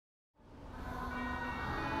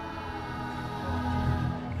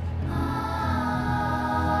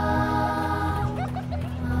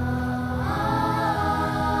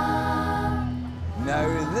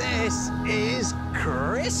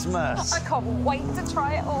Christmas. I can't wait to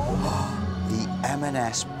try it all. The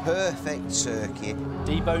M&S perfect turkey,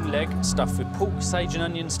 Deboned leg stuffed with pork, sage and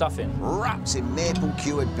onion stuffing. wrapped in maple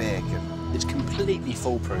cured bacon. It's completely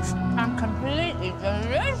foolproof. And completely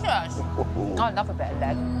delicious. I love a bit of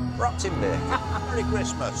leg. Wrapped in bacon. Merry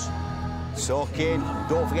Christmas. Soak in.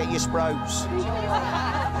 Don't forget your sprouts.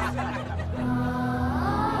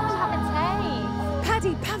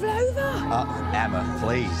 Paddy Pavlova. Emma,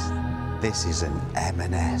 please. This is an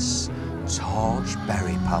M&S Torch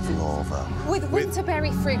Berry Pavlova. With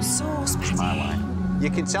winterberry fruit sauce, Paddy. My line.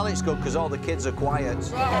 You can tell it's good because all the kids are quiet.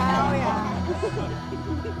 Oh, yeah.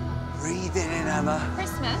 Breathe it in, Emma.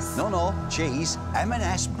 Christmas? No, cheese.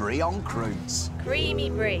 M&S Brie en croûte.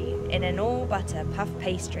 Creamy brie in an all-butter puff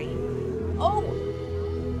pastry. Oh.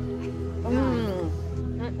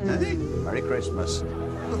 Hey, Merry Christmas.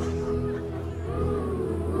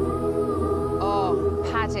 Oh,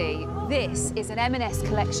 Paddy, this is an M&S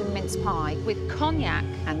collection mince pie with cognac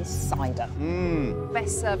and cider.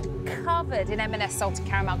 Best served covered in M&S salted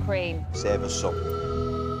caramel cream. Save us some.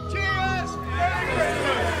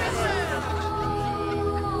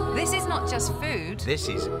 This is not just food. This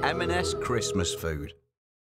is M&S Christmas food.